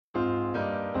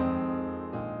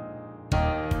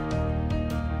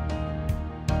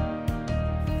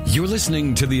You're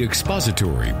listening to the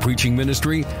expository preaching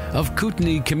ministry of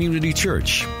Kootenai Community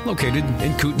Church, located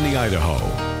in Kootenai,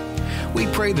 Idaho. We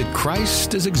pray that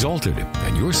Christ is exalted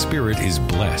and your spirit is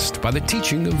blessed by the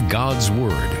teaching of God's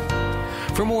Word.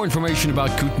 For more information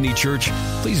about Kootenai Church,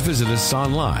 please visit us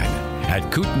online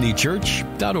at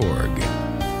kootenaichurch.org.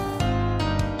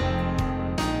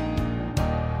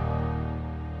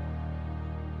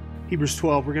 Hebrews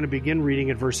 12, we're going to begin reading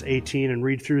at verse 18 and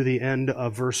read through the end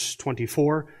of verse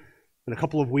 24. In a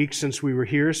couple of weeks since we were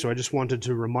here, so I just wanted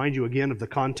to remind you again of the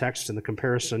context and the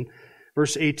comparison.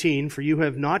 Verse 18, "For you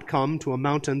have not come to a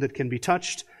mountain that can be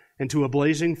touched, and to a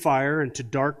blazing fire, and to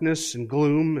darkness and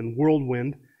gloom and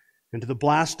whirlwind, and to the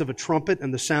blast of a trumpet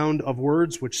and the sound of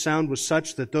words, which sound was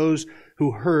such that those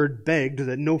who heard begged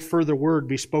that no further word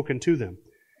be spoken to them.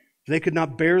 For they could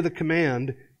not bear the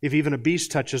command, if even a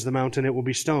beast touches the mountain, it will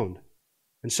be stoned.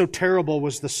 And so terrible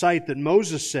was the sight that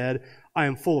Moses said, I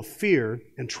am full of fear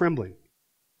and trembling.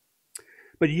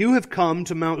 But you have come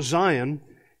to Mount Zion,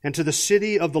 and to the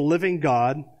city of the living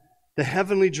God, the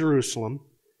heavenly Jerusalem,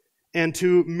 and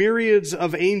to myriads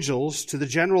of angels, to the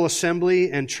general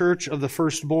assembly and church of the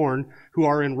firstborn who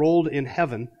are enrolled in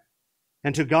heaven,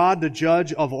 and to God the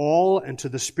judge of all, and to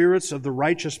the spirits of the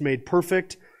righteous made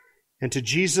perfect, and to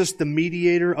Jesus the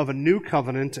mediator of a new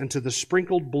covenant, and to the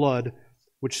sprinkled blood,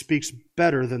 which speaks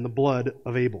better than the blood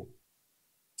of Abel."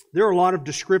 There are a lot of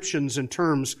descriptions and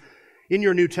terms in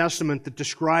your New Testament that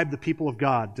describe the people of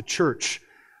God, the church,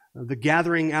 the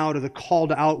gathering out of the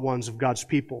called out ones of God's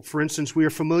people. For instance, we are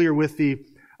familiar with the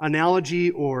analogy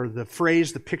or the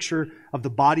phrase, the picture of the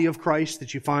body of Christ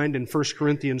that you find in 1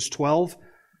 Corinthians 12,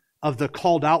 of the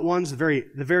called out ones. The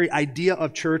very idea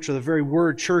of church, or the very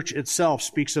word church itself,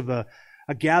 speaks of a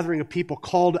gathering of people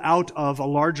called out of a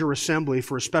larger assembly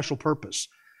for a special purpose.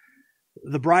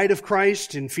 The bride of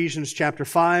Christ in Ephesians chapter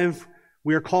 5,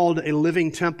 we are called a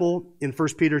living temple in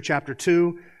 1 Peter chapter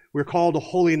 2. We're called a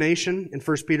holy nation in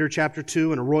 1 Peter chapter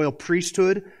 2 and a royal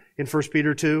priesthood in 1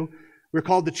 Peter 2. We're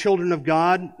called the children of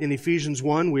God in Ephesians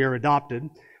 1. We are adopted.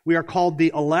 We are called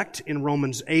the elect in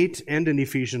Romans 8 and in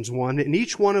Ephesians 1. In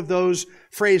each one of those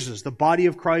phrases, the body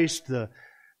of Christ, the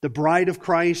bride of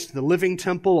Christ, the living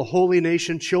temple, a holy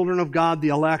nation, children of God, the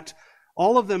elect,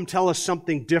 all of them tell us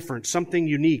something different, something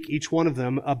unique, each one of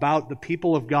them, about the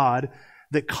people of God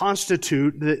that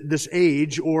constitute this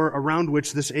age, or around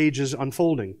which this age is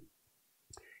unfolding.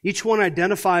 Each one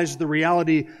identifies the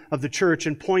reality of the church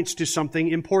and points to something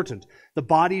important. The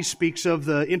body speaks of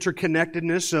the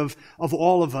interconnectedness of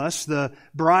all of us. The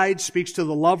bride speaks to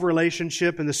the love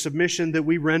relationship and the submission that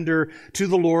we render to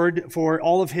the Lord for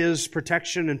all of His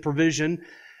protection and provision.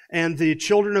 And the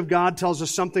children of God tells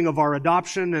us something of our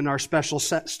adoption and our special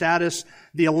status.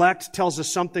 The elect tells us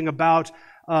something about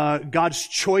God's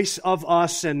choice of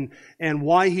us and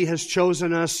why He has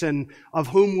chosen us and of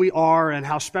whom we are and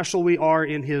how special we are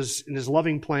in His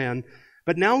loving plan.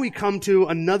 But now we come to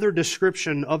another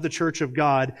description of the church of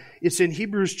God. It's in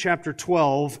Hebrews chapter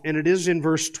 12, and it is in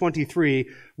verse 23.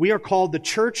 We are called the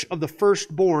church of the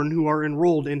firstborn who are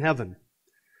enrolled in heaven.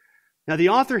 Now, the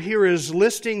author here is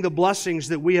listing the blessings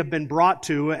that we have been brought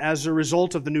to as a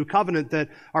result of the new covenant, that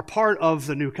are part of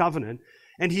the new covenant.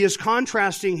 And he is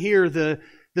contrasting here the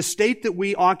state that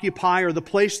we occupy, or the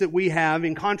place that we have,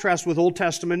 in contrast with Old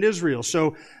Testament Israel.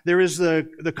 So there is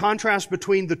the contrast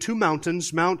between the two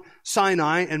mountains, Mount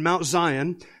Sinai and Mount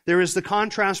Zion. There is the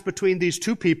contrast between these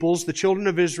two peoples, the children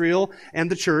of Israel and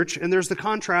the church. And there's the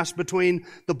contrast between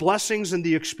the blessings and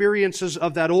the experiences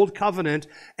of that old covenant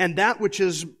and that which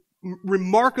is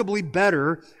remarkably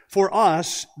better for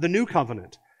us, the new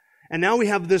covenant. And now we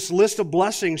have this list of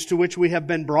blessings to which we have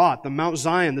been brought. The Mount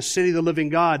Zion, the city of the living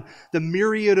God, the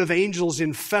myriad of angels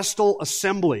in festal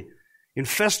assembly, in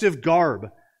festive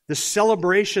garb, the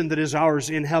celebration that is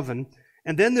ours in heaven.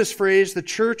 And then this phrase, the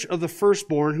church of the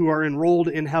firstborn who are enrolled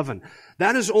in heaven.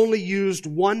 That is only used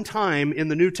one time in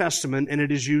the New Testament, and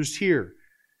it is used here.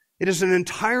 It is an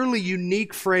entirely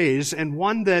unique phrase, and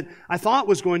one that I thought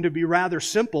was going to be rather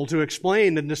simple to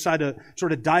explain and decide to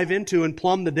sort of dive into and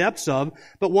plumb the depths of,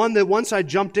 but one that once I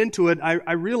jumped into it,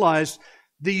 I realized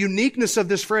the uniqueness of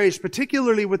this phrase,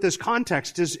 particularly with this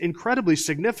context, is incredibly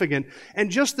significant. And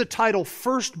just the title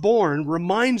firstborn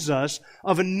reminds us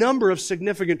of a number of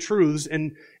significant truths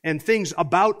and things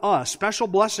about us, special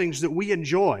blessings that we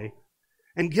enjoy.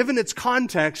 And given its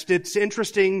context, it's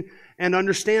interesting and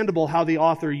understandable how the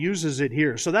author uses it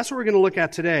here. So that's what we're going to look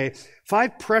at today.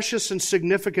 5 precious and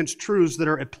significant truths that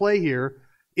are at play here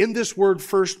in this word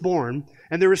firstborn.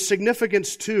 And there is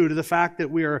significance, too, to the fact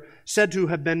that we are said to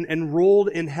have been enrolled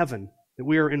in heaven, that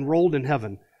we are enrolled in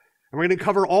heaven. And we're going to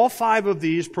cover all 5 of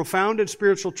these profound and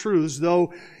spiritual truths,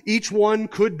 though each one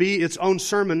could be its own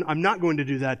sermon. I'm not going to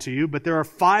do that to you, but there are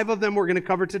 5 of them we're going to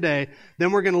cover today.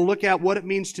 Then we're going to look at what it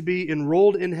means to be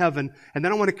enrolled in heaven. And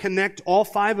then I want to connect all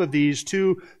 5 of these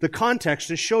to the context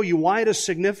to show you why it is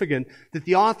significant that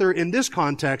the author in this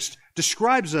context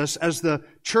describes us as the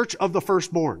church of the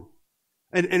firstborn.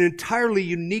 An entirely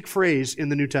unique phrase in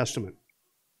the New Testament,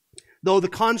 though the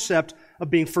concept of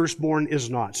being firstborn is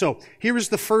not. So here is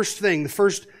the first thing, the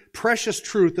first precious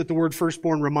truth that the word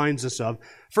firstborn reminds us of.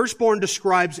 Firstborn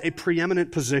describes a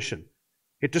preeminent position.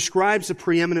 It describes a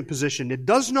preeminent position. It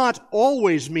does not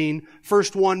always mean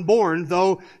first one born,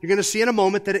 though you're going to see in a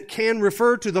moment that it can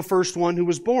refer to the first one who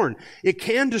was born. It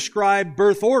can describe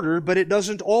birth order, but it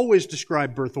doesn't always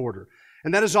describe birth order.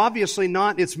 And that is obviously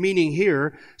not its meaning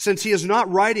here, since he is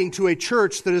not writing to a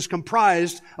church that is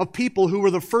comprised of people who were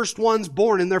the first ones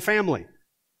born in their family.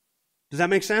 Does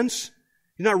that make sense?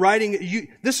 He's not writing,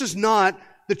 this is not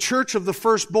the church of the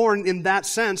firstborn in that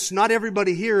sense. Not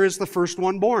everybody here is the first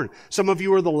one born. Some of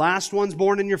you are the last ones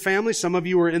born in your family. Some of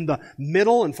you are in the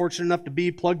middle and fortunate enough to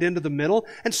be plugged into the middle.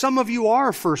 And some of you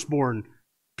are firstborn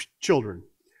children.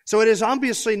 So it is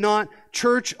obviously not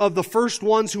church of the first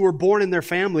ones who were born in their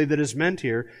family that is meant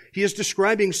here. He is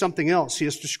describing something else. He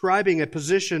is describing a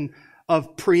position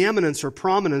of preeminence or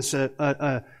prominence,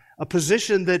 a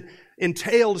position that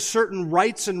entailed certain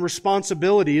rights and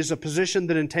responsibilities, a position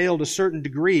that entailed a certain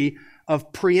degree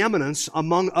of preeminence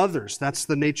among others. That's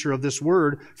the nature of this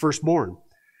word, firstborn.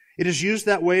 It is used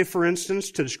that way, for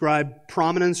instance, to describe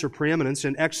prominence or preeminence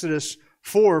in Exodus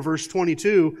 4, verse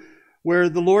 22, where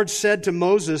the Lord said to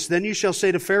Moses, "Then you shall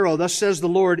say to Pharaoh, thus says the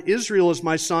Lord, Israel is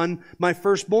my son, my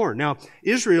firstborn." Now,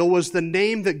 Israel was the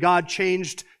name that God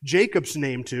changed Jacob's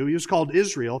name to. He was called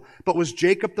Israel, but was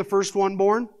Jacob the first one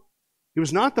born? He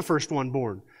was not the first one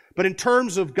born. But in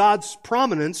terms of God's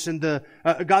prominence and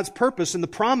God's purpose and the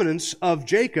prominence of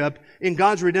Jacob in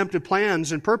God's redemptive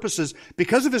plans and purposes,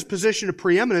 because of his position of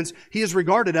preeminence, he is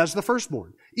regarded as the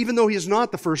firstborn, even though he is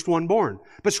not the first one born.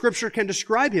 But Scripture can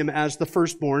describe him as the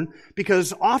firstborn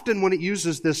because often when it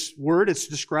uses this word, it's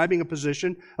describing a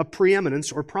position of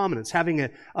preeminence or prominence, having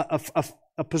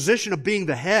a position of being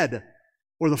the head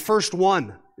or the first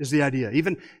one is the idea,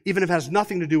 even if it has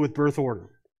nothing to do with birth order.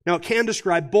 Now, it can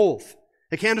describe both.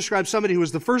 It can describe somebody who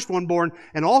is the first one born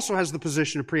and also has the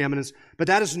position of preeminence, but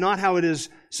that is not how it is.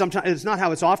 Sometimes it's not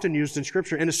how it's often used in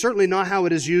Scripture, and it's certainly not how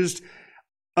it is used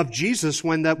of Jesus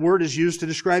when that word is used to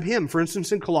describe him. For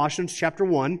instance, in Colossians chapter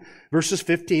 1, verses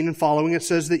 15 and following, it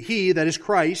says that he, that is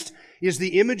Christ, is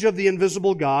the image of the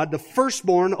invisible God, the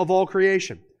firstborn of all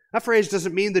creation. That phrase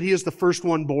doesn't mean that he is the first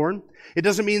one born. It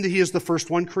doesn't mean that he is the first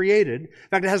one created. In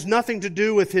fact, it has nothing to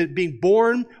do with it being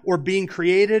born or being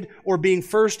created or being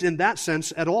first in that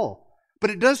sense at all. But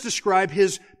it does describe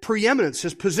his preeminence,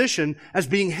 his position as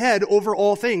being head over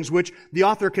all things, which the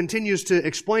author continues to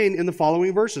explain in the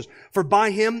following verses. For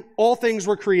by him all things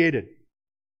were created,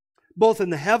 both in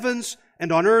the heavens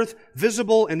and on earth,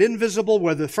 visible and invisible,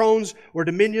 whether thrones or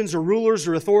dominions or rulers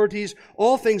or authorities,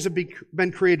 all things have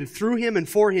been created through him and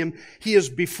for him. He is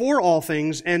before all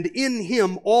things, and in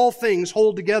him all things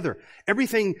hold together.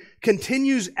 Everything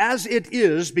continues as it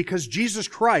is because Jesus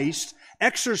Christ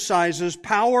exercises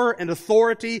power and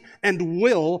authority and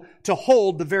will to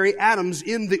hold the very atoms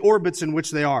in the orbits in which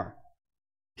they are.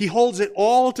 He holds it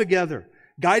all together,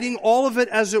 guiding all of it,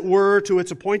 as it were, to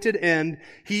its appointed end.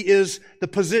 He is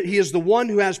the one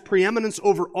who has preeminence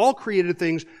over all created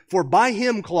things, for by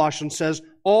him, Colossians says,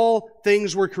 all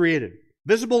things were created.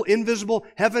 Visible, invisible,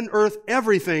 heaven, earth,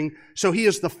 everything. So he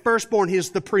is the firstborn. He is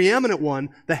the preeminent one,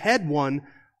 the head one,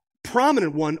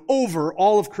 prominent one over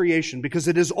all of creation, because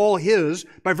it is all his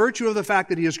by virtue of the fact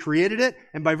that he has created it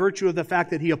and by virtue of the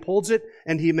fact that he upholds it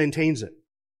and he maintains it.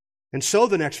 And so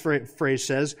the next phrase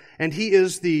says, and he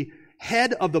is the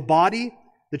head of the body,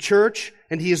 the church,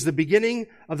 and he is the beginning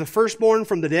of the firstborn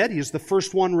from the dead. He is the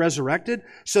first one resurrected,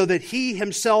 so that he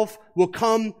himself will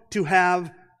come to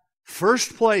have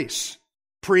first place,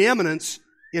 preeminence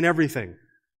in everything.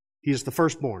 He is the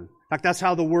firstborn. In fact, that's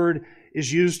how the word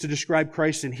is used to describe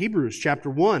Christ in Hebrews chapter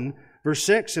 1, verse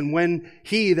 6. And when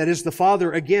he, that is the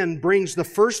Father, again brings the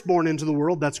firstborn into the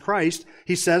world, that's Christ,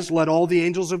 he says, let all the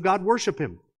angels of God worship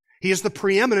him. He is the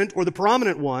preeminent or the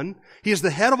prominent one. He is the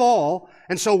head of all.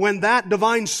 And so when that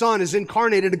divine Son is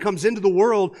incarnated and comes into the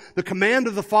world, the command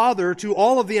of the Father to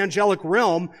all of the angelic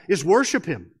realm is worship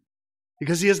him,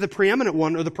 because he is the preeminent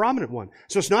one or the prominent one.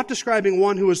 So it's not describing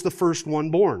one who is the first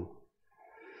one born.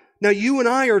 Now, you and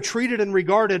I are treated and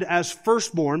regarded as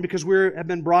firstborn because we have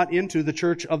been brought into the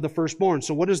church of the firstborn.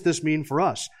 So what does this mean for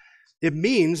us? It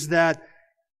means that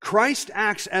Christ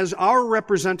acts as our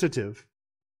representative,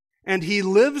 and He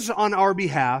lives on our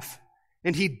behalf,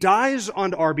 and He dies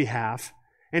on our behalf,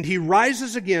 and He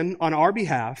rises again on our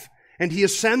behalf, and He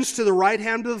ascends to the right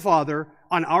hand of the Father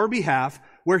on our behalf,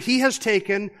 where He has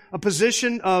taken a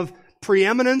position of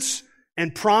preeminence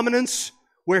and prominence,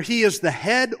 where He is the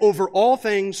head over all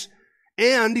things.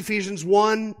 And Ephesians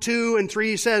 1, 2, and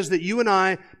 3 says that you and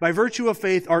I, by virtue of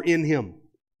faith, are in Him.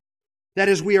 That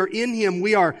is, we are in Him.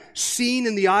 We are seen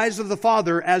in the eyes of the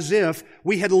Father as if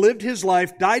we had lived His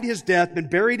life, died His death, been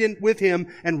buried with Him,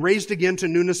 and raised again to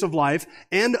newness of life,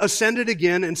 and ascended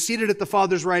again and seated at the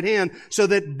Father's right hand, so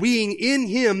that being in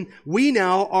Him, we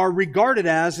now are regarded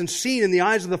as and seen in the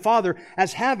eyes of the Father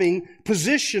as having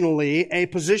positionally a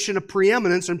position of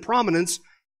preeminence and prominence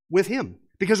with Him,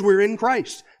 because we're in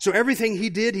Christ. So everything He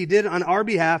did on our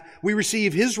behalf. We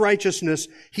receive His righteousness.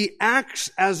 He acts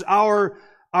as our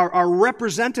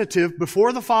representative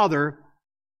before the Father,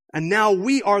 and now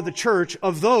we are the church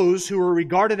of those who are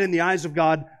regarded in the eyes of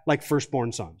God like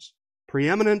firstborn sons.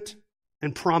 Preeminent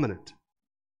and prominent.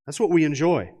 That's what we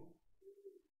enjoy.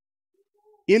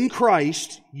 In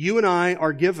Christ, you and I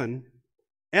are given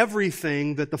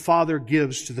everything that the Father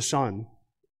gives to the Son.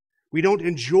 We don't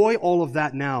enjoy all of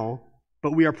that now,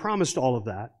 but we are promised all of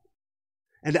that.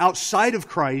 And outside of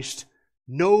Christ,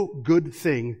 no good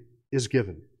thing is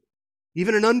given.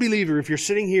 Even an unbeliever, if you're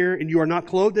sitting here and you are not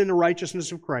clothed in the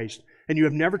righteousness of Christ, and you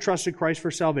have never trusted Christ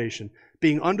for salvation,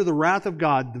 being under the wrath of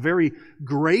God, the very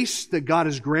grace that God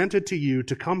has granted to you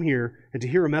to come here and to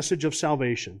hear a message of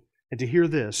salvation, and to hear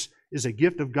this, is a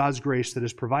gift of God's grace that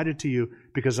is provided to you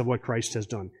because of what Christ has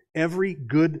done. Every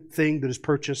good thing that is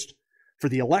purchased for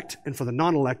the elect and for the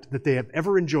non-elect that they have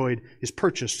ever enjoyed is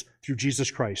purchased through Jesus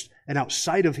Christ. And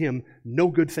outside of Him, no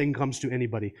good thing comes to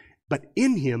anybody. But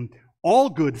in Him,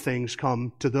 all good things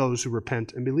come to those who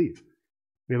repent and believe.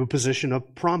 We have a position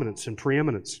of prominence and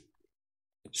preeminence.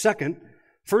 Second,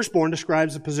 firstborn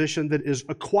describes a position that is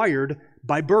acquired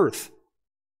by birth.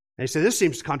 They say this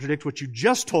seems to contradict what you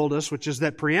just told us, which is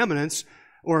that preeminence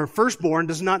or firstborn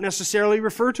does not necessarily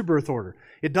refer to birth order.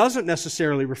 It doesn't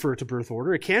necessarily refer to birth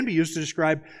order. It can be used to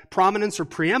describe prominence or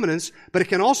preeminence, but it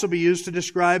can also be used to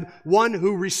describe one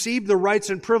who received the rights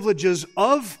and privileges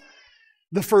of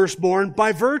the firstborn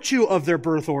by virtue of their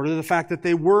birth order, the fact that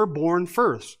they were born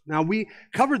first. Now, we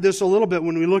covered this a little bit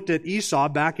when we looked at Esau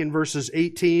back in verses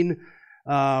 18,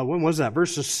 when was that?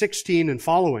 Verses 16 and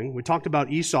following. We talked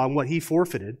about Esau and what he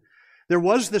forfeited. There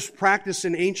was this practice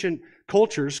in ancient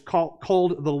cultures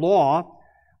called the law,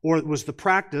 or it was the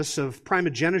practice of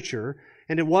primogeniture,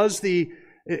 and it was the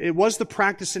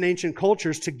practice in ancient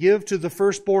cultures to give to the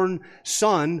firstborn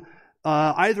son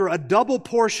either a double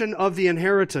portion of the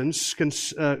inheritance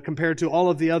compared to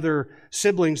all of the other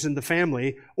siblings in the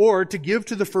family, or to give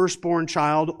to the firstborn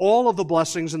child all of the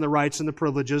blessings and the rights and the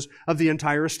privileges of the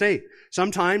entire estate.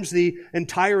 Sometimes the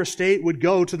entire estate would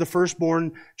go to the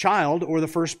firstborn child or the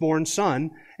firstborn son,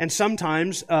 and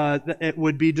sometimes it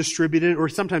would be distributed, or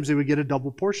sometimes they would get a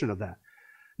double portion of that.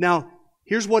 Now,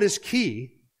 here's what is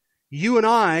key. You and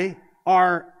I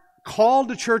are called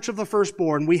the church of the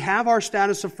firstborn. We have our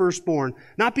status of firstborn,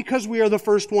 not because we are the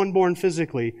first one born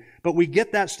physically, but we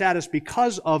get that status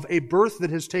because of a birth that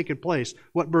has taken place.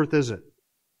 What birth is it?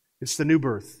 It's the new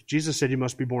birth. Jesus said you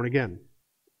must be born again.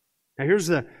 Now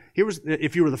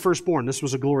if you were the firstborn, this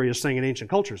was a glorious thing in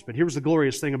ancient cultures, but here was the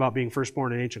glorious thing about being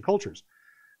firstborn in ancient cultures,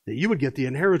 that you would get the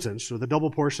inheritance, or the double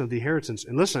portion of the inheritance.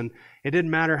 And listen, it didn't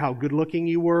matter how good looking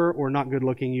you were or not good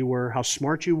looking you were, how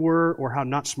smart you were or how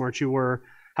not smart you were,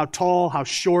 how tall, how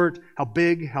short, how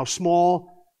big, how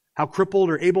small, how crippled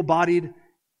or able-bodied.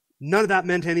 None of that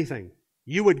meant anything.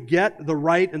 You would get the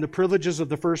right and the privileges of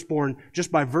the firstborn just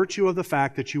by virtue of the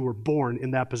fact that you were born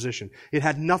in that position. It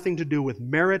had nothing to do with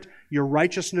merit, your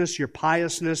righteousness, your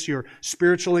piousness, your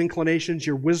spiritual inclinations,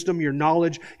 your wisdom, your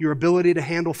knowledge, your ability to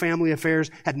handle family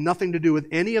affairs. Had nothing to do with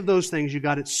any of those things. You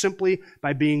got it simply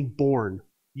by being born.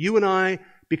 You and I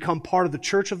become part of the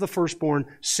church of the firstborn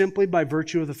simply by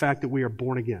virtue of the fact that we are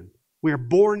born again. We are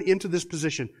born into this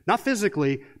position, not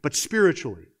physically, but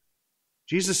spiritually.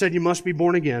 Jesus said you must be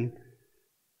born again.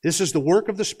 This is the work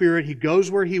of the Spirit. He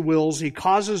goes where He wills. He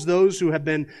causes those who have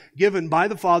been given by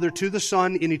the Father to the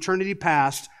Son in eternity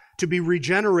past to be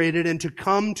regenerated and to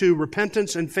come to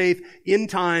repentance and faith in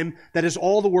time. That is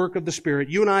all the work of the Spirit.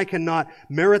 You and I cannot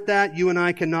merit that. You and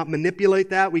I cannot manipulate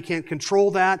that. We can't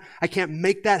control that. I can't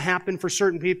make that happen for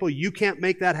certain people. You can't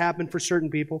make that happen for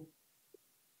certain people.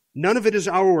 None of it is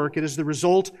our work. It is the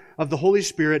result of the Holy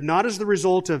Spirit, not as the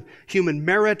result of human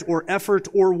merit or effort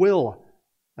or will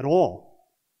at all.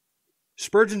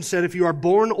 Spurgeon said, if you are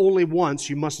born only once,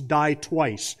 you must die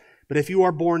twice But if you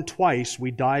are born twice,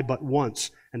 we die but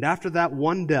once. And after that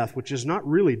one death, which is not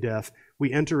really death,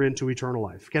 we enter into eternal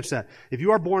life. Catch that. If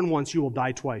you are born once, you will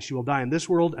die twice. You will die in this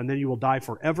world, and then you will die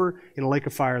forever in a lake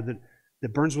of fire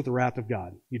that burns with the wrath of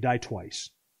God. You die twice.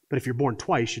 But if you're born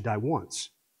twice, you die once.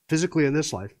 Physically in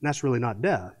this life, and that's really not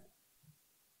death.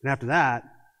 And after that,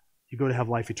 you go to have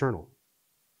life eternal.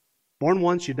 Born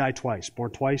once, you die twice.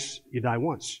 Born twice, you die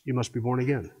once. You must be born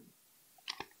again.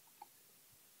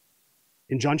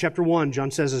 In John chapter 1, John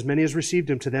says, as many as received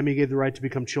him, to them he gave the right to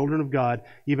become children of God,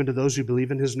 even to those who believe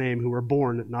in his name, who are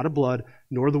born not of blood,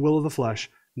 nor the will of the flesh,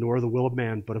 nor the will of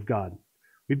man, but of God.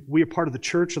 We are part of the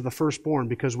church of the firstborn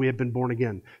because we have been born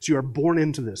again. So you are born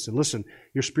into this. And listen,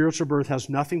 your spiritual birth has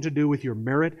nothing to do with your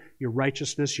merit, your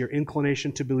righteousness, your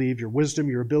inclination to believe, your wisdom,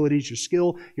 your abilities, your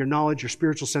skill, your knowledge, your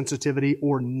spiritual sensitivity,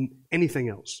 or anything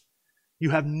else.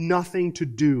 You have nothing to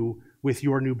do with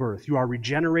your new birth. You are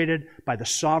regenerated by the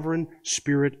sovereign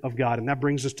Spirit of God. And that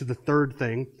brings us to the third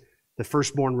thing the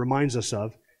firstborn reminds us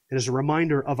of. It is a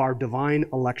reminder of our divine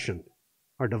election.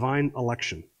 Our divine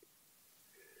election.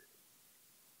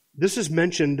 This is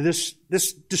mentioned,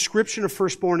 this description of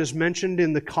firstborn is mentioned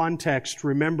in the context,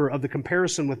 remember, of the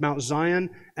comparison with Mount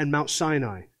Zion and Mount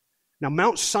Sinai. Now,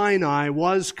 Mount Sinai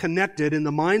was connected in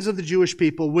the minds of the Jewish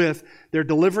people with their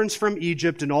deliverance from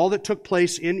Egypt and all that took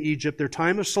place in Egypt, their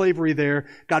time of slavery there,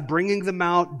 God bringing them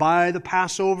out by the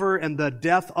Passover and the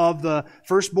death of the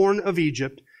firstborn of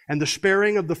Egypt and the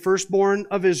sparing of the firstborn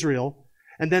of Israel.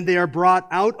 And then they are brought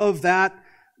out of that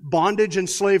bondage and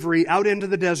slavery out into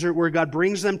the desert where God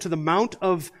brings them to the mount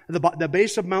of the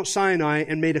base of Mount Sinai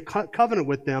and made a covenant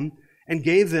with them and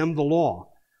gave them the law.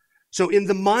 So in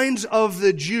the minds of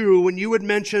the Jew, when you would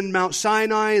mention Mount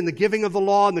Sinai and the giving of the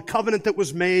law and the covenant that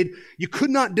was made, you could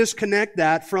not disconnect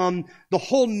that from the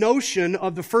whole notion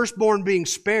of the firstborn being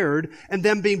spared and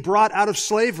them being brought out of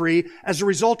slavery as a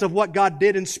result of what God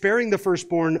did in sparing the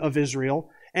firstborn of Israel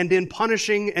and in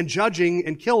punishing and judging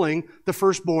and killing the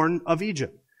firstborn of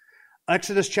Egypt.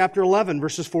 Exodus chapter 11,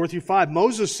 verses 4 through 5.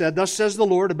 Moses said, thus says the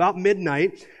Lord, about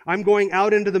midnight, I'm going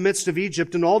out into the midst of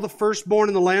Egypt, and all the firstborn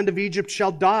in the land of Egypt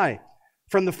shall die.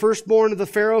 From the firstborn of the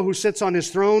Pharaoh who sits on his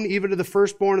throne, even to the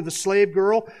firstborn of the slave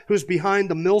girl who is behind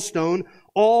the millstone,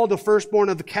 all the firstborn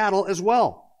of the cattle as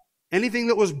well. Anything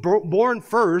that was born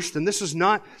first, and this is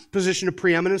not position of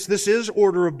preeminence, this is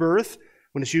order of birth,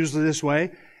 when it's used this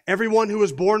way. Everyone who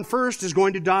was born first is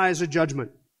going to die as a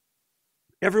judgment.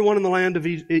 Everyone in the land of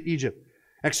Egypt.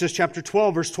 Exodus chapter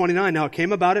 12, verse 29. Now it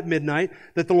came about at midnight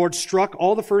that the Lord struck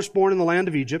all the firstborn in the land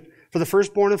of Egypt, for the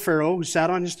firstborn of Pharaoh who sat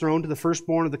on his throne to the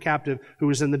firstborn of the captive who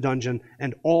was in the dungeon,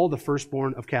 and all the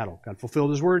firstborn of cattle. God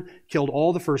fulfilled his word, killed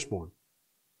all the firstborn.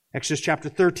 Exodus chapter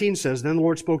 13 says, then the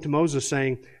Lord spoke to Moses,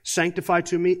 saying, sanctify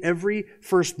to me every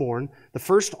firstborn, the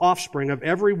first offspring of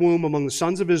every womb among the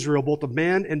sons of Israel, both of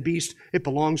man and beast, it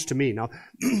belongs to me. Now,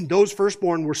 those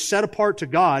firstborn were set apart to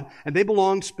God, and they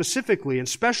belonged specifically and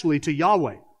specially to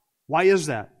Yahweh. Why is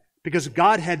that? Because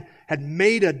God had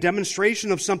made a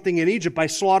demonstration of something in Egypt by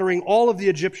slaughtering all of the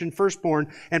Egyptian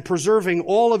firstborn and preserving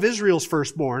all of Israel's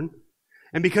firstborn.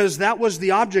 And because that was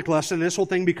the object lesson, this whole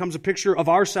thing becomes a picture of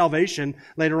our salvation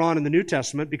later on in the New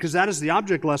Testament, because that is the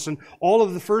object lesson. All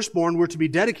of the firstborn were to be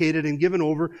dedicated and given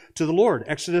over to the Lord.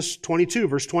 Exodus 22,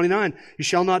 verse 29, you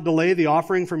shall not delay the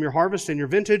offering from your harvest and your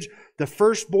vintage. The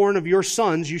firstborn of your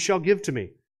sons you shall give to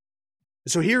me.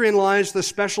 So herein lies the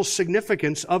special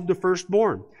significance of the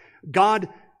firstborn. God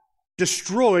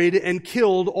destroyed and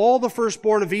killed all the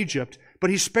firstborn of Egypt, but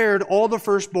he spared all the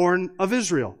firstborn of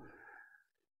Israel.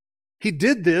 He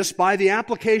did this by the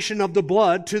application of the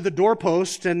blood to the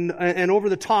doorpost and over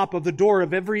the top of the door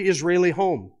of every Israeli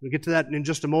home. We'll get to that in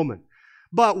just a moment.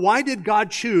 But why did God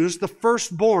choose the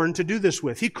firstborn to do this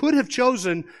with? He could have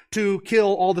chosen to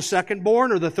kill all the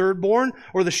secondborn or the thirdborn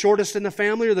or the shortest in the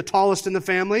family or the tallest in the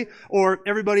family or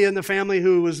everybody in the family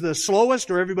who was the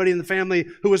slowest or everybody in the family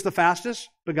who was the fastest.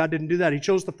 But God didn't do that. He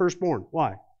chose the firstborn.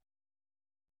 Why? Do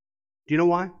you know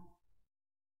why?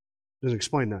 Doesn't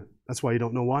explain that. That's why you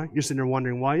don't know why. You're sitting there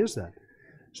wondering, why is that?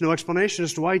 There's no explanation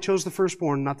as to why he chose the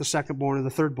firstborn, not the secondborn or the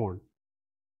thirdborn.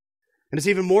 And it's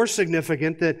even more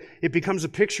significant that it becomes a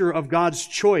picture of God's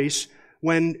choice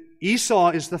when Esau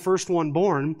is the first one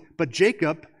born, but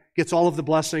Jacob gets all of the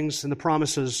blessings and the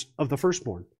promises of the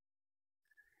firstborn.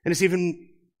 And it's even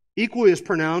equally as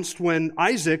pronounced when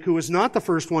Isaac, who is not the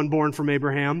first one born from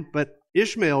Abraham, but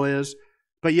Ishmael is,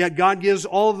 but yet God gives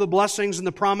all of the blessings and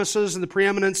the promises and the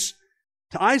preeminence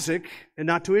to Isaac and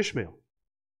not to Ishmael.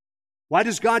 Why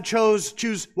did God choose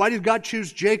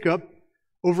Jacob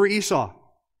over Esau?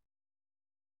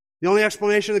 The only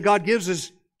explanation that God gives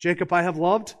is, Jacob I have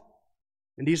loved,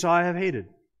 and Esau I have hated.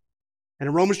 And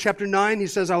in Romans chapter 9, he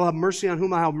says, I will have mercy on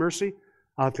whom I have mercy.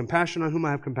 I'll have compassion on whom I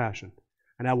have compassion.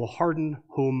 And I will harden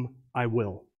whom I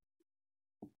will.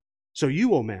 So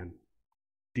you, O man,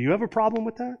 do you have a problem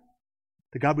with that?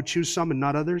 That God would choose some and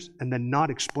not others, and then not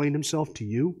explain himself to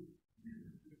you?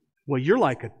 Well, you're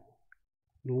like a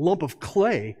lump of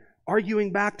clay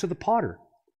arguing back to the potter.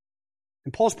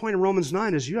 And Paul's point in Romans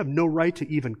 9 is you have no right to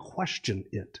even question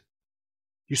it.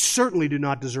 You certainly do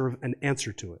not deserve an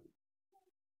answer to it.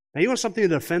 Now, you want something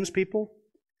that offends people?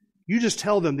 You just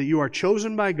tell them that you are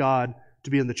chosen by God to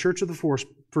be in the church of the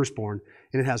firstborn,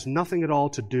 and it has nothing at all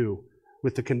to do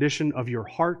with the condition of your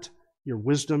heart, your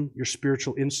wisdom, your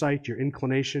spiritual insight, your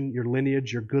inclination, your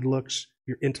lineage, your good looks,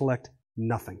 your intellect.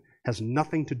 Nothing. Has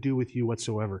nothing to do with you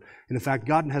whatsoever. And in fact,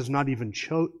 God has not even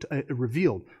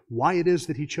revealed why it is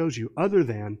that He chose you, other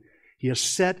than He has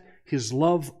set His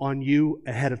love on you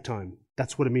ahead of time.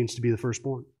 That's what it means to be the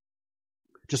firstborn.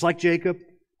 Just like Jacob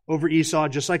over Esau,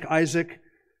 just like Isaac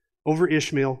over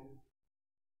Ishmael.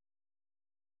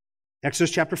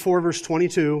 Exodus chapter 4, verse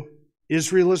 22,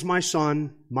 Israel is my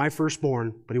son, my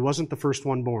firstborn, but he wasn't the first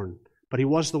one born, but he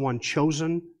was the one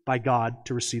chosen by God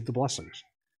to receive the blessings.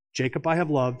 Jacob I have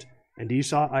loved, and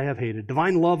Esau I have hated.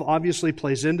 Divine love obviously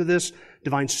plays into this.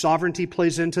 Divine sovereignty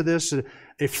plays into this.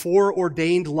 A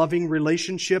foreordained loving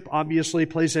relationship obviously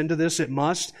plays into this. It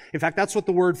must. In fact, that's what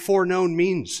the word foreknown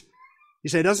means. You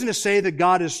say, doesn't it say that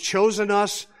God has chosen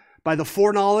us by the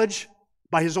foreknowledge,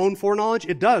 by His own foreknowledge?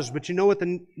 It does, but you know what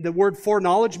the word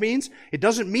foreknowledge means? It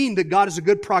doesn't mean that God is a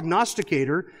good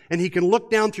prognosticator and He can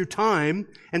look down through time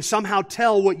and somehow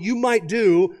tell what you might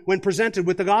do when presented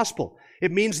with the gospel.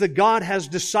 It means that God has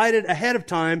decided ahead of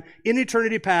time, in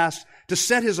eternity past, to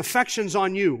set His affections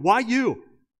on you. Why you?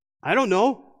 I don't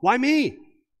know. Why me?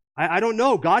 I don't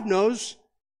know. God knows.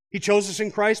 He chose us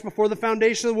in Christ before the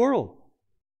foundation of the world.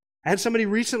 I had somebody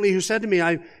recently who said to me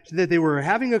that they were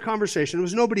having a conversation. There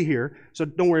was nobody here, so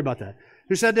don't worry about that.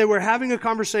 Who said they were having a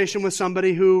conversation with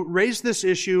somebody who raised this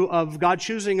issue of God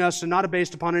choosing us and not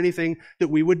based upon anything that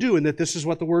we would do, and that this is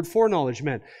what the word foreknowledge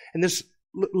meant. And this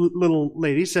little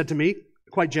lady said to me,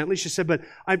 quite gently, she said, but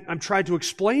I'm trying to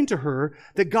explain to her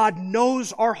that God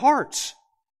knows our hearts.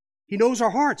 He knows our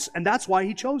hearts, and that's why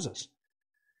He chose us.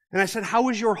 And I said, how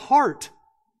was your heart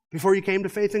before you came to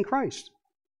faith in Christ?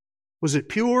 Was it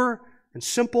pure and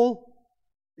simple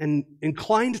and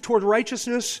inclined toward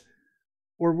righteousness,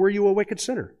 or were you a wicked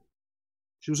sinner?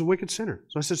 She was a wicked sinner.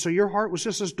 So I said, so your heart was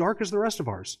just as dark as the rest of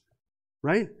ours,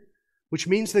 right? Which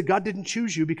means that God didn't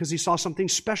choose you because He saw something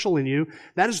special in you.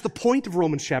 That is the point of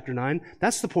Romans chapter 9.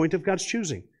 That's the point of God's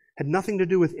choosing. Had nothing to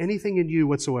do with anything in you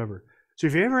whatsoever. So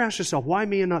if you ever ask yourself, why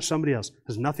me and not somebody else? It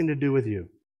has nothing to do with you.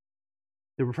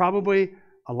 There were probably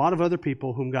a lot of other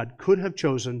people whom God could have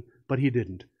chosen, but He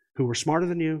didn't, who were smarter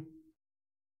than you,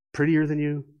 prettier than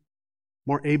you,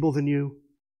 more able than you.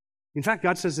 In fact,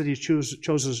 God says that He chooses,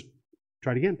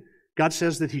 try it again. God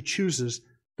says that He chooses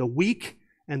the weak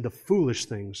and the foolish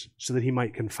things so that He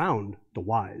might confound the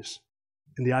wise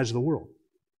in the eyes of the world.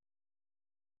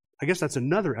 I guess that's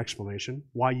another explanation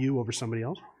why you over somebody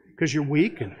else. Because you're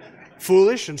weak and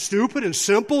foolish and stupid and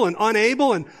simple and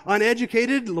unable and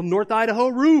uneducated, North Idaho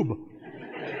rube.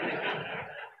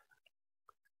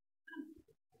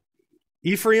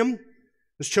 Ephraim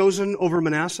was chosen over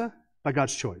Manasseh by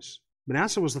God's choice.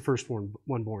 Manasseh was the firstborn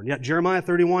one born. Yet Jeremiah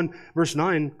 31 verse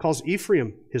 9 calls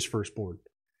Ephraim His firstborn.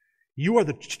 You are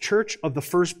the church of the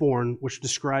firstborn, which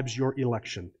describes your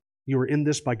election. You are in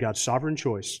this by God's sovereign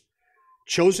choice.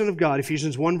 Chosen of God,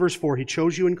 Ephesians 1 verse 4, He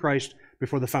chose you in Christ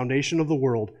before the foundation of the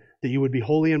world, that you would be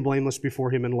holy and blameless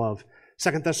before Him in love.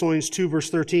 2 Thessalonians 2 verse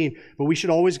 13, but we should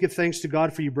always give thanks to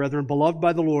God for you, brethren, beloved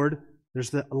by the Lord. There's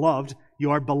the loved.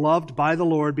 You are beloved by the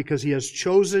Lord because He has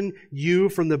chosen you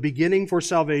from the beginning for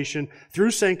salvation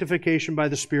through sanctification by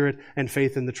the Spirit and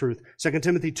faith in the truth. 2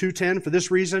 Timothy 2:10, for this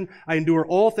reason I endure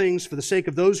all things for the sake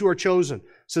of those who are chosen,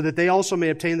 so that they also may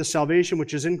obtain the salvation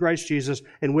which is in Christ Jesus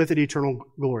and with it eternal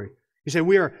glory. You say,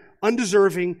 we are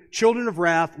undeserving, children of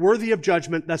wrath, worthy of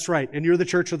judgment. That's right, and you're the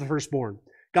church of the firstborn.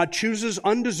 God chooses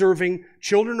undeserving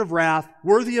children of wrath,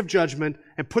 worthy of judgment,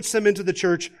 and puts them into the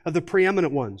church of the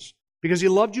preeminent ones. Because He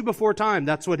loved you before time.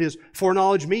 That's what His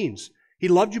foreknowledge means. He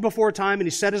loved you before time, and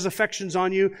He set His affections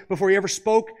on you before He ever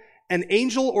spoke an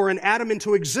angel or an atom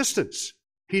into existence.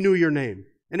 He knew your name.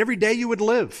 And every day you would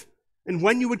live. And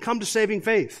when you would come to saving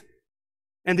faith.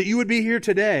 And that you would be here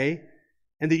today.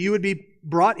 And that you would be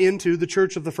brought into the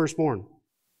church of the firstborn.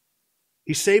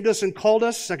 He saved us and called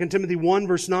us, 2 Timothy 1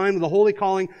 verse 9, with a holy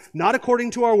calling, not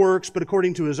according to our works, but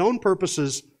according to His own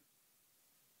purposes.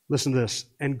 Listen to this.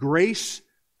 And grace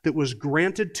that was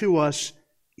granted to us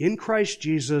in Christ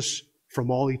Jesus from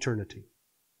all eternity.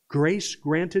 Grace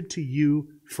granted to you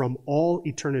from all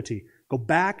eternity. Go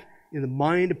back in the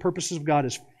mind and purposes of God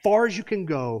as far as you can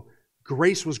go.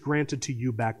 Grace was granted to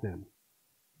you back then.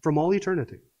 From all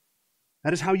eternity.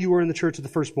 That is how you were in the church of the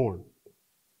firstborn.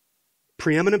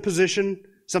 Preeminent position,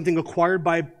 something acquired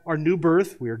by our new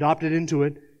birth. We are adopted into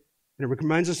it. And it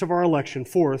reminds us of our election.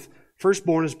 Fourth,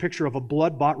 firstborn is a picture of a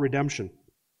blood-bought redemption.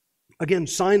 Again,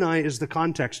 Sinai is the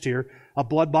context here, a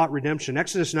blood-bought redemption.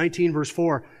 Exodus 19, verse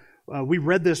 4. We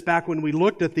read this back when we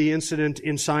looked at the incident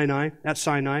in Sinai, at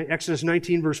Sinai. Exodus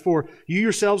 19, verse 4. You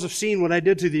yourselves have seen what I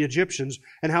did to the Egyptians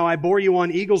and how I bore you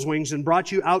on eagle's wings and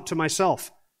brought you out to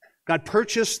myself. God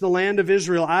purchased the land of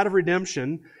Israel out of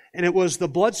redemption, and it was the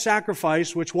blood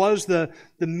sacrifice which was the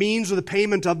means of the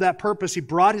payment of that purpose. He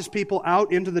brought His people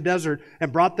out into the desert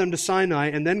and brought them to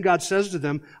Sinai, and then God says to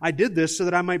them, I did this so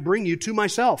that I might bring you to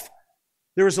myself.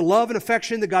 There was a love and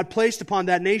affection that God placed upon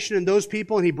that nation and those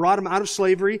people, and He brought them out of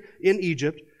slavery in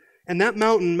Egypt. And that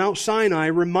mountain, Mount Sinai,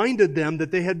 reminded them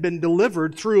that they had been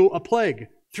delivered through a plague,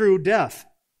 through death.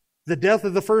 The death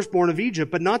of the firstborn of Egypt,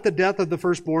 but not the death of the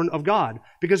firstborn of God,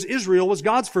 because Israel was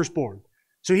God's firstborn.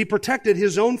 So He protected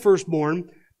His own firstborn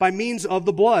by means of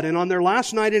the blood. And on their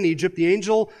last night in Egypt, the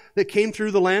angel that came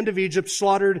through the land of Egypt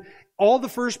slaughtered all the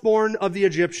firstborn of the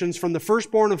Egyptians, from the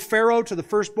firstborn of Pharaoh to the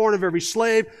firstborn of every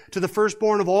slave to the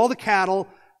firstborn of all the cattle.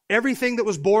 Everything that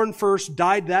was born first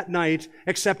died that night,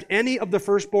 except any of the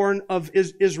firstborn of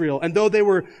Israel. And though they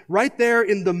were right there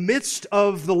in the midst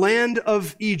of the land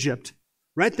of Egypt,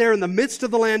 right there in the midst of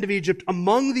the land of Egypt,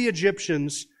 among the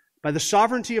Egyptians, by the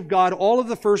sovereignty of God, all of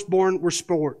the firstborn were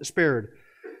spared.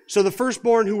 So the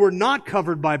firstborn who were not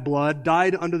covered by blood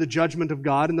died under the judgment of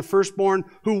God, and the firstborn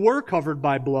who were covered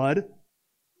by blood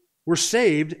were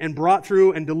saved and brought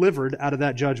through and delivered out of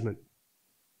that judgment.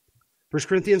 1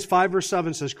 Corinthians 5 verse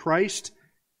 7 says, Christ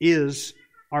is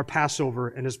our Passover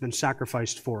and has been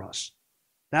sacrificed for us.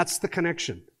 That's the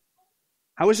connection.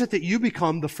 How is it that you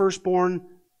become the firstborn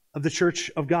of the church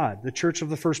of God, the church of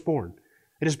the firstborn?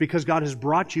 It is because God has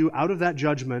brought you out of that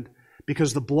judgment,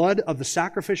 because the blood of the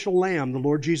sacrificial lamb, the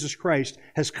Lord Jesus Christ,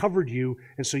 has covered you,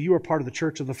 and so you are part of the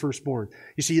church of the firstborn.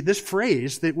 You see, this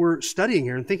phrase that we're studying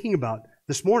here and thinking about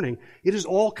this morning, it is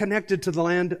all connected to the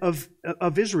land of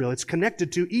Israel. It's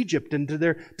connected to Egypt and to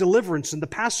their deliverance and the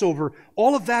Passover.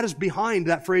 All of that is behind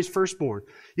that phrase firstborn.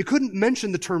 You couldn't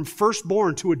mention the term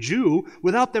firstborn to a Jew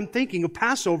without them thinking of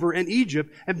Passover and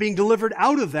Egypt and being delivered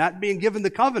out of that, being given the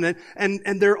covenant,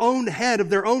 and their own head of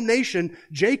their own nation,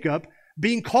 Jacob,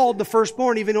 being called the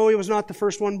firstborn, even though he was not the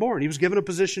first one born. He was given a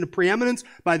position of preeminence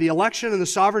by the election and the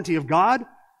sovereignty of God,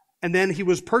 and then he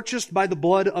was purchased by the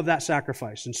blood of that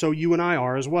sacrifice. And so you and I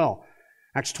are as well.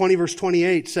 Acts 20 verse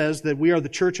 28 says that we are the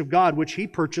church of God, which He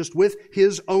purchased with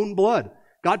His own blood.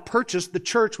 God purchased the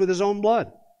church with His own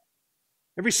blood.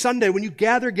 Every Sunday when you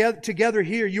gather together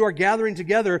here, you are gathering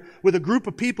together with a group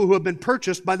of people who have been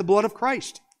purchased by the blood of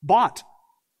Christ. Bought.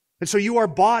 And so you are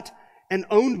bought and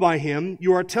owned by Him.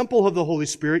 You are a temple of the Holy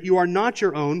Spirit. You are not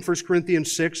your own. 1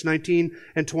 Corinthians 6, 19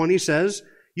 and 20 says,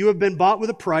 you have been bought with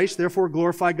a price, therefore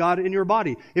glorify God in your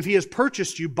body. If He has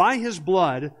purchased you by His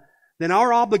blood, then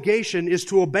our obligation is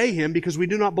to obey Him, because we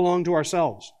do not belong to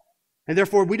ourselves. And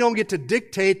therefore we don't get to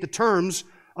dictate the terms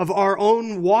of our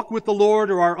own walk with the Lord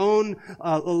or our own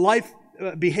life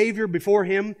behavior before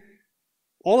Him.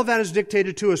 All of that is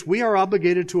dictated to us. We are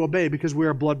obligated to obey because we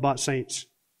are blood-bought saints.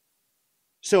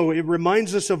 So it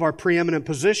reminds us of our preeminent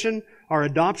position, our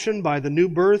adoption by the new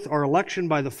birth, our election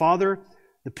by the Father,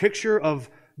 the picture of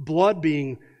blood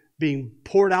being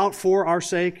poured out for our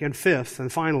sake. And fifth,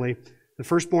 and finally, the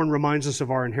firstborn reminds us of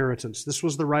our inheritance. This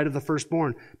was the right of the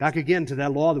firstborn. Back again to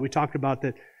that law that we talked about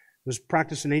that was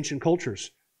practiced in ancient cultures,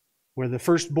 where the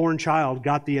firstborn child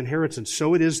got the inheritance.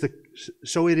 So it is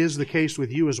the case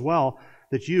with you as well,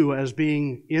 that you, as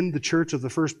being in the church of the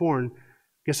firstborn,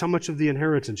 guess how much of the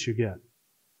inheritance you get?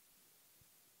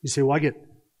 You say, well,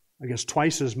 I guess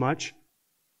twice as much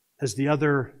as the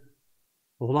other.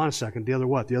 Well, hold on a second. The other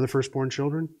what? The other firstborn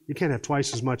children? You can't have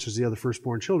twice as much as the other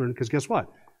firstborn children, because guess what?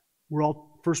 We're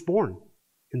all firstborn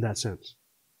in that sense.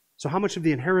 So how much of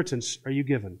the inheritance are you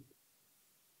given?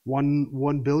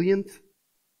 1/1,000,000th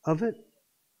of it?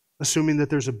 Assuming that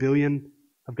there's 1 billion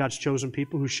of God's chosen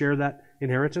people who share that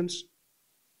inheritance?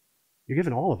 You're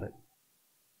given all of it.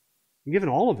 You're given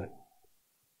all of it.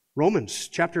 Romans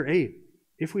chapter 8.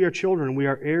 If we are children, we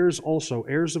are heirs also,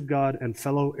 heirs of God and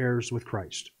fellow heirs with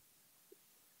Christ.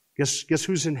 Guess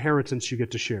whose inheritance you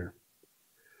get to share?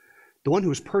 The one who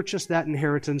has purchased that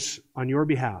inheritance on your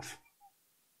behalf.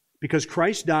 Because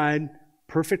Christ died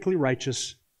perfectly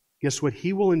righteous, guess what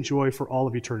He will enjoy for all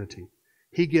of eternity?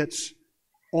 He gets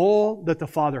all that the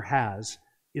Father has,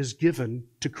 is given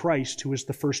to Christ, who is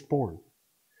the firstborn.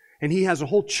 And he has a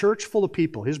whole church full of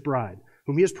people, his bride,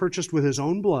 whom he has purchased with his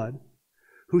own blood,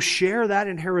 who share that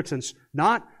inheritance,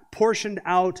 not portioned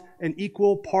out an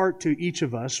equal part to each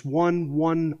of us,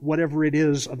 one, whatever it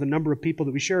is of the number of people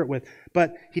that we share it with,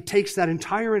 but he takes that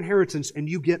entire inheritance and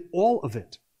you get all of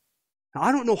it. Now,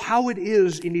 I don't know how it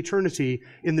is in eternity,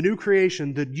 in the new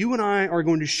creation, that you and I are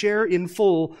going to share in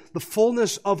full the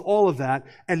fullness of all of that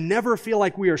and never feel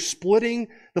like we are splitting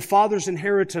the Father's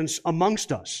inheritance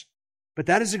amongst us. But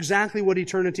that is exactly what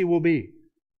eternity will be.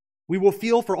 We will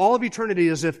feel for all of eternity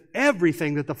as if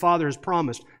everything that the Father has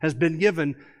promised has been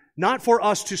given, not for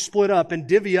us to split up and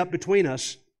divvy up between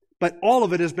us, but all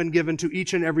of it has been given to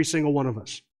each and every single one of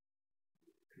us.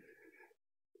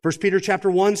 1 Peter chapter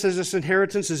 1 says this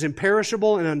inheritance is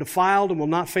imperishable and undefiled and will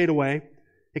not fade away.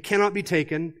 It cannot be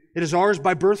taken. It is ours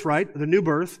by birthright, the new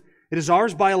birth. It is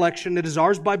ours by election. It is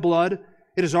ours by blood.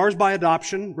 It is ours by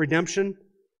adoption, redemption.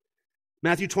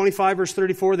 Matthew 25, verse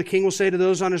 34, the king will say to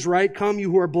those on his right, "Come,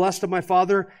 you who are blessed of my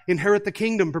Father, inherit the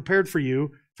kingdom prepared for you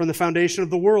from the foundation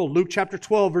of the world." Luke chapter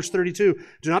 12, verse 32,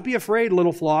 "Do not be afraid,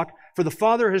 little flock, for the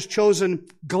Father has chosen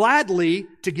gladly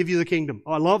to give you the kingdom."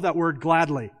 Oh, I love that word,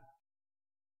 gladly.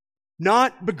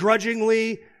 Not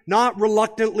begrudgingly, not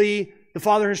reluctantly. The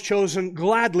Father has chosen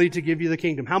gladly to give you the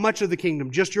kingdom. How much of the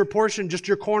kingdom? Just your portion, just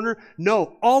your corner?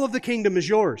 No, all of the kingdom is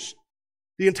yours.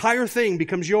 The entire thing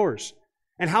becomes yours.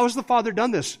 And how has the Father done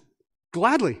this?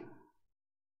 Gladly.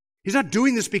 He's not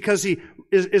doing this because he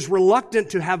is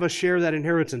reluctant to have us share that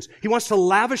inheritance. He wants to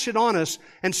lavish it on us.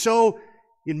 And so,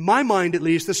 in my mind at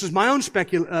least, this is my own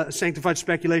sanctified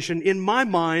speculation, in my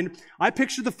mind, I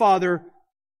picture the Father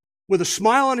with a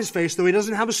smile on his face, though he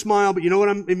doesn't have a smile, but you know what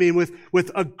I mean,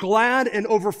 with a glad and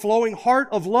overflowing heart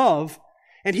of love,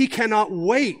 and he cannot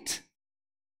wait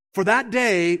for that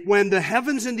day when the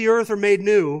heavens and the earth are made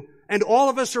new, and all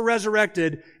of us are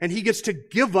resurrected, and he gets to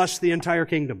give us the entire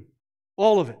kingdom.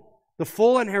 All of it. The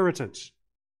full inheritance.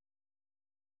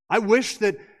 I wish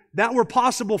that were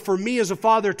possible for me as a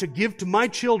father to give to my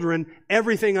children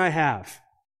everything I have.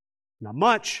 Not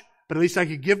much, but at least I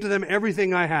could give to them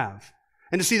everything I have.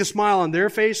 And to see the smile on their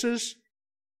faces,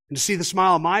 and to see the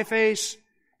smile on my face,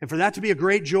 and for that to be a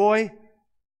great joy,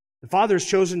 the Father has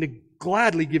chosen to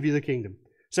gladly give you the kingdom.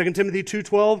 2 Timothy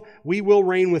 2:12, we will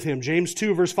reign with him. James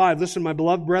 2, verse 5, listen, my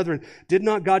beloved brethren, did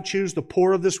not God choose the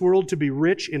poor of this world to be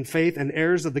rich in faith and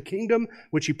heirs of the kingdom,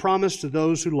 which he promised to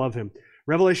those who love him?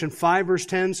 Revelation 5, verse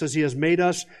 10 says he has made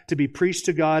us to be priests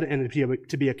to God and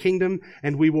to be a kingdom,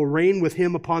 and we will reign with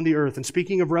him upon the earth. And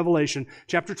speaking of Revelation,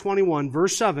 chapter 21,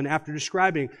 verse 7, after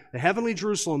describing the heavenly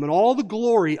Jerusalem and all the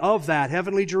glory of that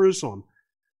heavenly Jerusalem,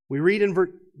 we read in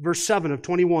verse 7 of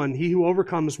 21, he who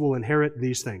overcomes will inherit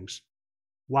these things.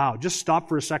 Wow, just stop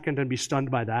for a second and be stunned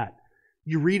by that.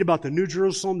 You read about the new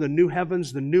Jerusalem, the new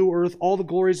heavens, the new earth, all the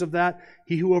glories of that.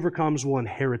 He who overcomes will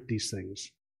inherit these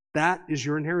things. That is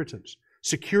your inheritance,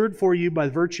 secured for you by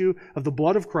virtue of the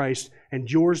blood of Christ, and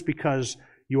yours because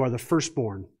you are the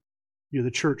firstborn. You're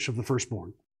the church of the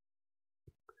firstborn.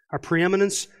 Our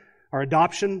preeminence, our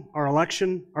adoption, our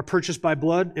election are purchased by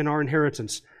blood and our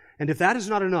inheritance. And if that is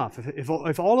not enough, if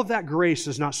all of that grace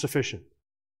is not sufficient,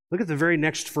 look at the very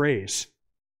next phrase.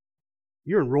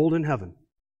 You're enrolled in heaven.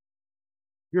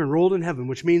 You're enrolled in heaven,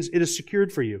 which means it is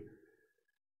secured for you.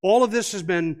 All of this has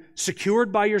been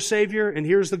secured by your Savior, and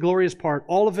here's the glorious part.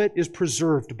 All of it is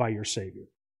preserved by your Savior.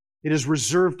 It is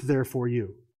reserved there for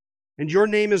you. And your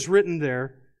name is written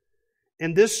there.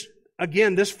 And this,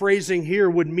 again, this phrasing here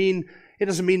would mean, it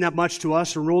doesn't mean that much to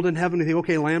us. Enrolled in heaven, we think,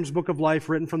 okay, Lamb's Book of Life,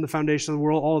 written from the foundation of the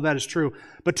world, all of that is true.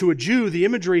 But to a Jew, the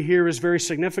imagery here is very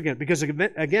significant because,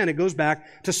 again, it goes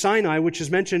back to Sinai, which is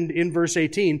mentioned in verse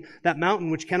 18, that mountain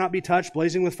which cannot be touched,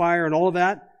 blazing with fire and all of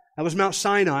that. That was Mount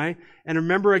Sinai. And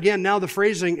remember, again, now the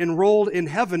phrasing enrolled in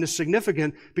heaven is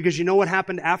significant because you know what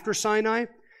happened after Sinai?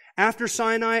 After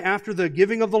Sinai, after the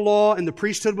giving of the law and the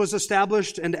priesthood was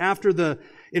established, and after the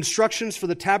instructions for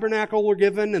the tabernacle were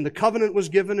given and the covenant was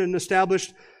given and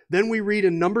established, then we read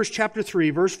in Numbers chapter 3,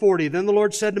 verse 40, then the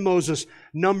Lord said to Moses,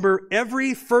 number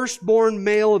every firstborn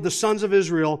male of the sons of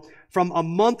Israel from a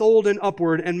month old and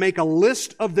upward and make a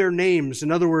list of their names.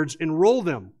 In other words, enroll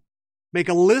them. Make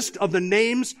a list of the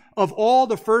names of all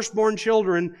the firstborn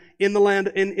children in the land,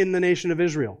 in the nation of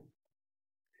Israel.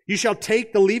 You shall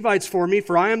take the Levites for me,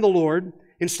 for I am the Lord,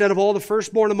 instead of all the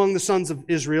firstborn among the sons of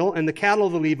Israel, and the cattle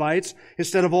of the Levites,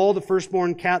 instead of all the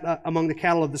firstborn among the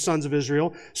cattle of the sons of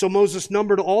Israel. So Moses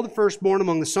numbered all the firstborn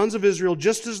among the sons of Israel,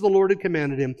 just as the Lord had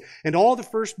commanded him, and all the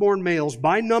firstborn males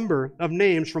by number of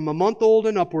names from a month old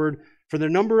and upward, for the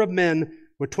number of men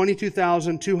were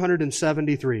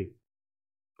 22,273.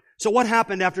 So what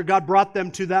happened after God brought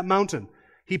them to that mountain?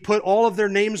 He put all of their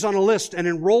names on a list and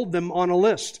enrolled them on a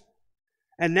list.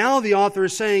 And now the author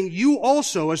is saying, you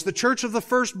also, as the church of the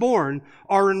firstborn,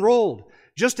 are enrolled.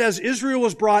 Just as Israel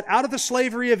was brought out of the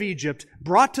slavery of Egypt,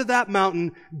 brought to that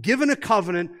mountain, given a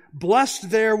covenant,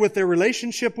 blessed there with their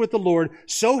relationship with the Lord,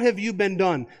 so have you been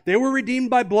done. They were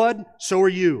redeemed by blood, so are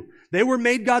you. They were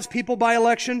made God's people by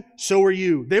election, so are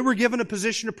you. They were given a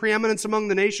position of preeminence among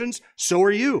the nations, so are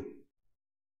you.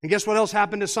 And guess what else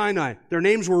happened at Sinai? Their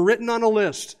names were written on a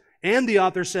list. And the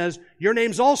author says, your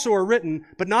names also are written,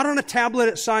 but not on a tablet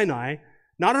at Sinai,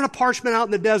 not on a parchment out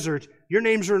in the desert. Your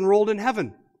names are enrolled in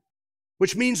heaven.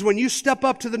 Which means when you step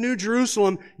up to the New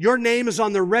Jerusalem, your name is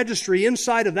on the registry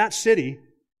inside of that city,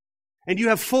 and you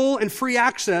have full and free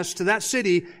access to that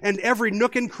city and every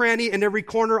nook and cranny and every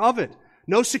corner of it.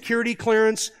 No security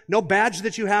clearance, no badge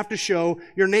that you have to show.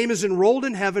 Your name is enrolled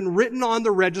in heaven, written on the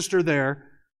register there,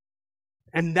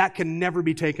 and that can never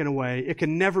be taken away. It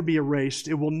can never be erased.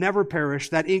 It will never perish.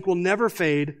 That ink will never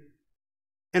fade.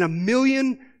 And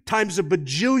 1,000,000 times a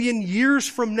bajillion years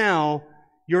from now,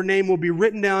 your name will be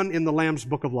written down in the Lamb's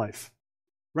Book of Life.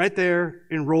 Right there,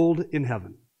 enrolled in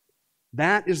heaven.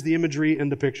 That is the imagery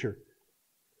and the picture.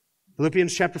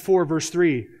 Philippians chapter 4, verse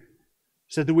 3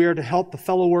 said that we are to help the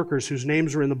fellow workers whose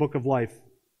names are in the Book of Life.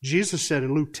 Jesus said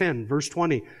in Luke 10, verse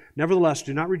 20, nevertheless,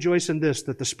 do not rejoice in this,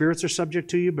 that the spirits are subject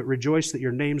to you, but rejoice that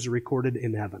your names are recorded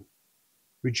in heaven.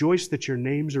 Rejoice that your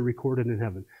names are recorded in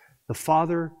heaven. The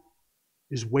Father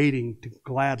is waiting to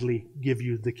gladly give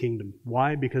you the kingdom.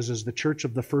 Why? Because as the church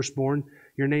of the firstborn,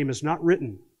 your name is not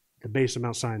written at the base of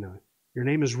Mount Sinai. Your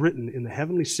name is written in the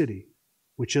heavenly city,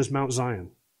 which is Mount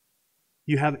Zion.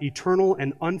 You have eternal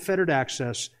and unfettered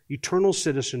access, eternal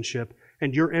citizenship,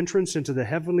 and your entrance into the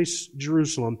heavenly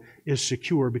Jerusalem is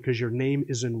secure because your name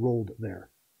is enrolled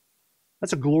there.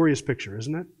 That's a glorious picture,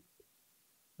 isn't it?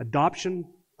 Adoption,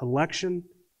 election,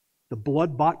 the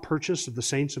blood-bought purchase of the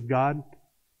saints of God.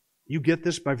 You get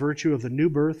this by virtue of the new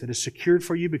birth. It is secured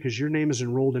for you because your name is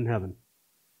enrolled in heaven.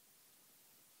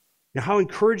 Now, how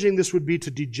encouraging this would be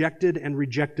to dejected and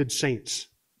rejected saints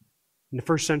in the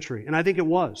first century. And I think it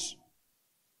was.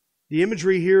 The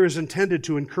imagery here is intended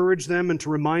to encourage them and to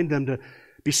remind them to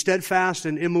be steadfast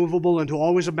and immovable and to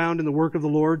always abound in the work of the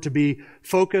Lord, to be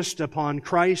focused upon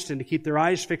Christ and to keep their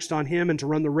eyes fixed on Him and to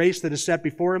run the race that is set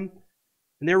before Him.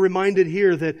 And they're reminded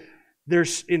here that their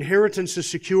inheritance is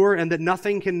secure and that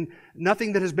nothing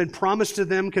that has been promised to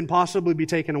them can possibly be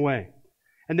taken away.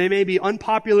 And they may be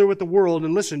unpopular with the world,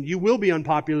 and listen, you will be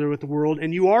unpopular with the world,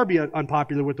 and you are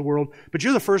unpopular with the world, but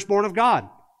you're the firstborn of God.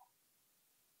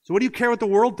 So what do you care what the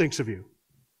world thinks of you?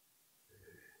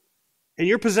 And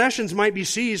your possessions might be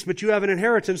seized, but you have an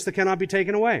inheritance that cannot be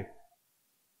taken away.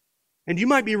 And you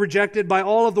might be rejected by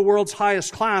all of the world's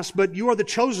highest class, but you are the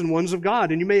chosen ones of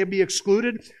God. And you may be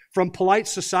excluded from polite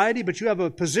society, but you have a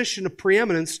position of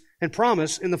preeminence and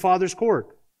promise in the Father's court.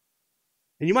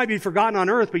 And you might be forgotten on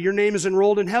earth, but your name is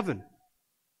enrolled in heaven,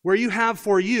 where you have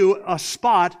for you a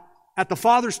spot at the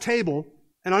Father's table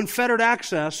and unfettered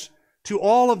access to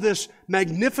all of this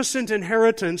magnificent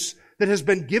inheritance that has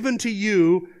been given to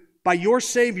you by your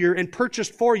Savior and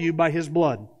purchased for you by His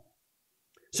blood.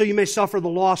 So you may suffer the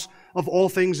loss of all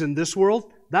things in this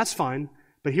world. That's fine.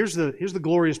 But here's the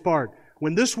glorious part.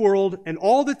 When this world and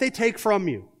all that they take from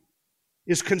you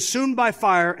is consumed by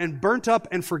fire and burnt up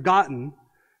and forgotten,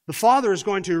 the Father is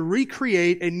going to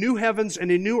recreate a new heavens and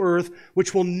a new earth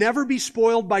which will never be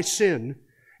spoiled by sin.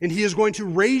 And He is going to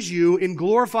raise you in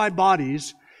glorified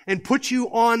bodies and put you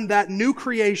on that new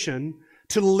creation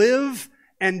to live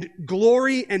and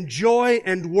glory and joy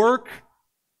and work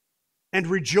and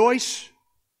rejoice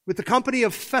with the company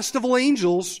of festival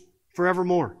angels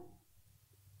forevermore.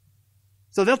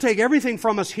 So they'll take everything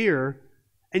from us here,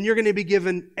 and you're going to be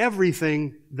given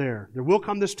everything there. There will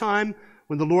come this time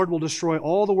when the Lord will destroy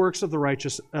all the works of the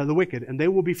wicked, and they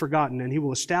will be forgotten, and He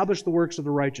will establish the works of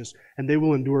the righteous, and they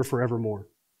will endure forevermore.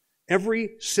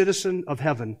 Every citizen of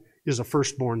heaven is a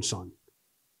firstborn son.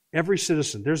 Every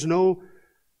citizen. There's no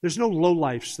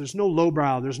lowlifes. There's no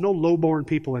lowbrow. There's no lowborn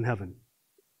people in heaven.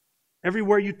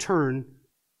 Everywhere you turn,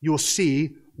 you will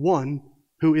see one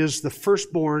who is the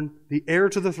firstborn, the heir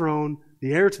to the throne,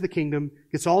 the heir to the kingdom,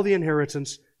 gets all the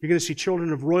inheritance. You're going to see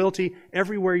children of royalty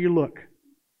everywhere you look.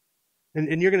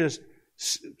 And you're going to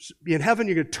be in heaven,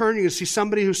 you're going to turn, you're going to see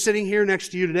somebody who's sitting here next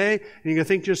to you today, and you're going to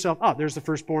think to yourself, oh, there's the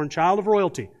firstborn child of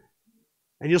royalty.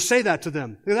 And you'll say that to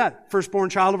them. Look at that,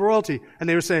 firstborn child of royalty. And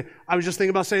they would say, I was just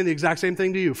thinking about saying the exact same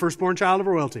thing to you, firstborn child of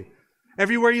royalty.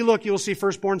 Everywhere you look, you will see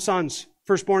firstborn sons,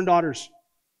 firstborn daughters,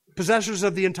 possessors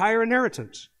of the entire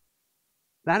inheritance.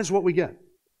 That is what we get.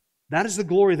 That is the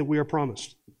glory that we are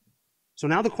promised. So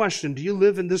now the question, do you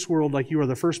live in this world like you are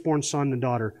the firstborn son and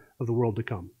daughter of the world to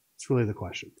come? It's really the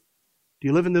question. Do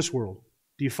you live in this world?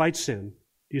 Do you fight sin?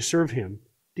 Do you serve Him?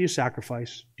 Do you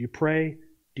sacrifice? Do you pray?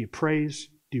 Do you praise?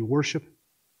 Do you worship?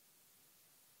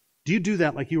 Do you do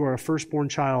that like you are a firstborn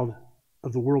child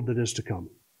of the world that is to come?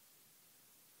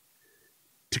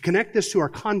 To connect this to our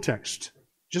context,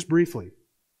 just briefly,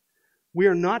 we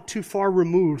are not too far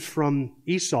removed from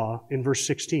Esau in verse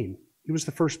 16. He was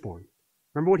the firstborn.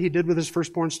 Remember what he did with his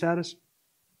firstborn status?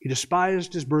 He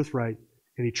despised his birthright,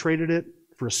 and he traded it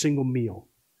for a single meal.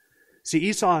 See,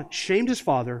 Esau shamed his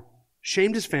father,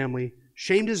 shamed his family,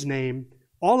 shamed his name,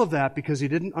 all of that because he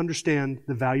didn't understand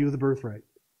the value of the birthright.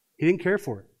 He didn't care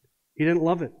for it. He didn't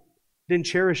love it. He didn't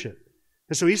cherish it.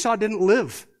 And so Esau didn't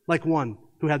live like one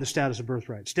who had the status of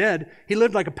birthright. Instead, he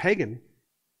lived like a pagan.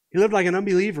 He lived like an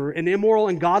unbeliever, an immoral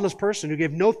and godless person who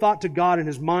gave no thought to God in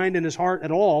his mind and his heart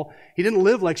at all. He didn't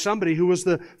live like somebody who was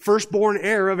the firstborn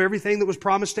heir of everything that was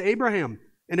promised to Abraham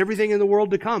and everything in the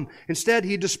world to come. Instead,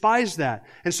 he despised that.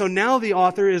 And so now the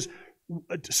author is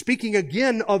speaking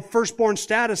again of firstborn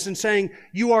status and saying,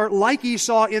 you are like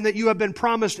Esau in that you have been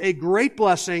promised a great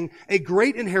blessing, a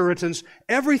great inheritance.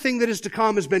 Everything that is to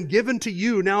come has been given to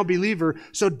you, now believer.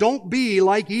 So don't be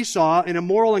like Esau, an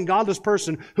immoral and godless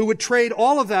person who would trade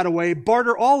all of that away,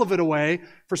 barter all of it away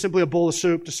for simply a bowl of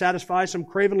soup to satisfy some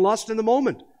craven lust in the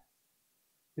moment.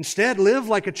 Instead, live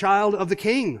like a child of the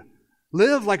King.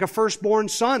 Live like a firstborn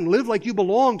son. Live like you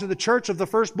belong to the church of the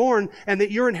firstborn and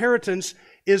that your inheritance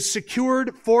is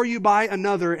secured for you by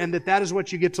another and that is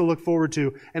what you get to look forward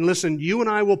to. And listen, you and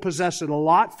I will possess it a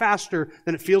lot faster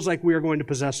than it feels like we are going to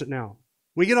possess it now.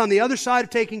 When we get on the other side of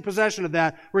taking possession of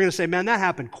that, we're going to say, man, that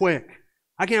happened quick.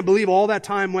 I can't believe all that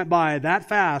time went by that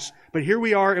fast, but here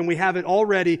we are and we have it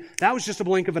already. That was just a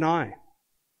blink of an eye.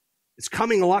 It's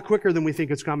coming a lot quicker than we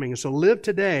think it's coming. And so live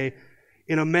today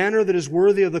in a manner that is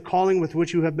worthy of the calling with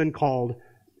which you have been called,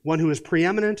 one who is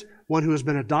preeminent, one who has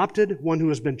been adopted, one who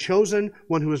has been chosen,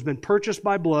 one who has been purchased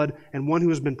by blood, and one who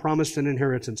has been promised an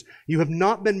inheritance. You have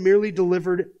not been merely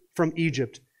delivered from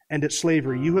Egypt and its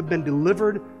slavery. You have been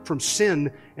delivered from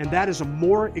sin, and that is a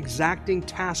more exacting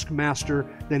taskmaster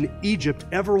than Egypt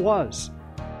ever was.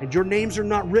 And your names are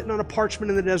not written on a parchment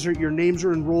in the desert. Your names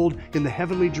are enrolled in the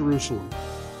heavenly Jerusalem.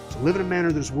 So live in a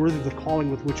manner that is worthy of the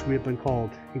calling with which we have been called,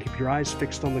 and keep your eyes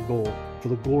fixed on the goal for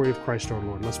the glory of Christ our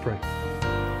Lord. Let's pray.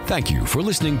 Thank you for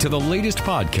listening to the latest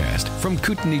podcast from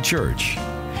Kootenai Church.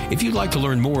 If you'd like to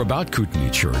learn more about Kootenai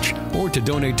Church or to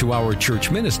donate to our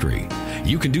church ministry,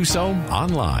 you can do so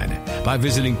online by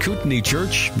visiting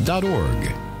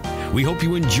kootenaichurch.org. We hope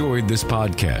you enjoyed this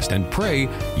podcast and pray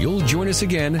you'll join us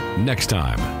again next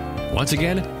time. Once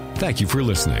again, thank you for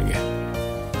listening.